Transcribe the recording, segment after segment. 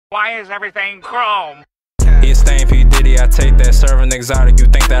Why is everything chrome? He a stain P. Diddy, I take that. Serving exotic, you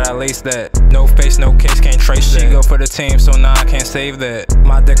think that I lace that. No face, no case, can't trace that. She go for the team, so nah, I can't save that.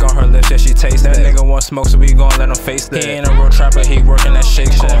 My dick on her lips, yeah, she taste that. Nigga want smoke, so we gon' let him face that. He ain't a real trapper, he working that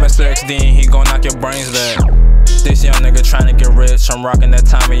Shake Shack. Mr. XD, he gon' knock your brains back. This young nigga tryna get rich. I'm rocking that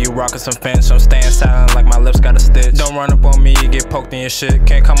time and you rocking some Finch. I'm staying silent like my lips got a stitch. Don't run up on me, you get poked in your shit.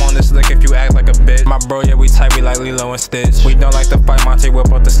 Can't come on this lick if you act like a bitch. My bro, yeah, we tight, we like Lilo and Stitch. We don't like to fight, Monty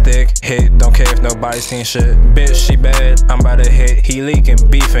whip up the stick. Hit, don't care if nobody seen shit. Bitch, she bad, I'm about to hit. He leaking,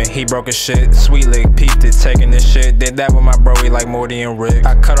 beefing, he broke his shit. Sweet lick, peeped it, taking this shit. Did that with my bro, we like Morty and Rick.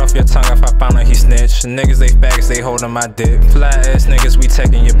 I cut off your tongue if I found out he snitch. Niggas, they faggots, they holding my dick. Flat ass niggas, we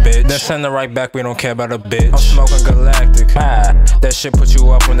taking your bitch. Then send her right back, we don't care about a bitch. I'm smoking galactic. That shit put you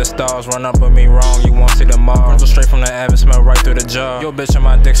up when the stars run up with me wrong. You won't see the Mars. Go straight from the Abbott, smell right through the jaw. Yo bitch in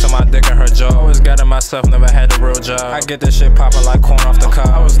my dick, so my dick in her jaw. Always got it myself, never had a real job. I get this shit poppin' like corn off the cob.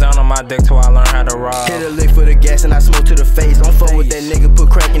 I was down on my dick till I learned how to rob. Hit a lick for the gas and I smoke to the face. Don't fuck with that nigga, put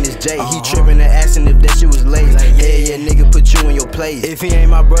crack in his J. He trippin' and asking if that shit was lace. Yeah, nigga, put you in your place. If he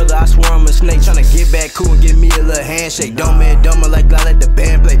ain't my brother, I swear I'm a snake. Tryna get back cool and give me a little handshake. Dumb man, dumber like I let the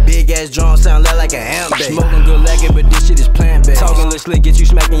band play. Big ass drum sound like a ham bake. Smoking good legged, but this shit is plant-based. Talking little slick, get you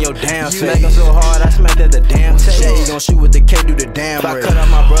smacking your damn face. Smack him so hard, I smacked at the damn tape. Yeah, he gon' shoot with the K, do the damn rate. If I cut out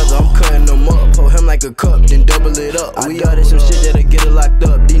my brother, I'm cutting him up. Pull him like a cup, then double it up. We all did some shit that'll get her locked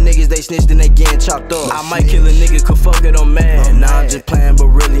up. These niggas, they snitch, then they getting chopped up. I might kill a nigga, cause fuck it, I'm mad. Nah, I'm just playing, but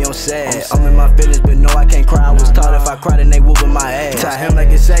really I'm sad. I'm in my feelings, but no, I can't cry. I was taught if I cry, then they whooping my ass. Tie him like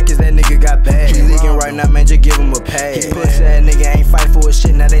a sack, cause that nigga got bad. He leaking right now, man, just give him a pass. He pussy ass nigga ain't fight for his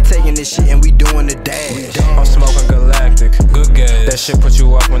shit. Now they taking this shit and we doing the dash. I'm smoking galactic, good gas. That shit put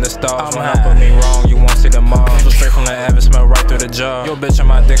you up when the stars run up with me wrong. You won't see the Mars. Go straight from the Abbott, smell right through the jaw. Yo bitch in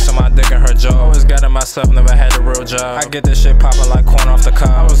my dick, so my dick in her jaw. Always got it myself, never had a real job. I get this shit poppin' like corn off the cob.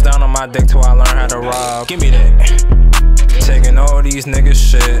 I was down on my dick till I learned how to rob. Give me that. Taking all these niggas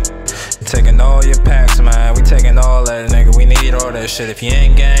shit. Taking all your packs, man. We taking all that, nigga. We need all that shit. If you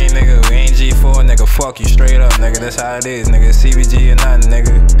ain't gang, nigga, we ain't G4, nigga. Fuck you straight up, nigga. That's how it is, nigga. CBG or nothing,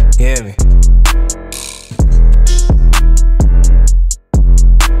 nigga. You hear me?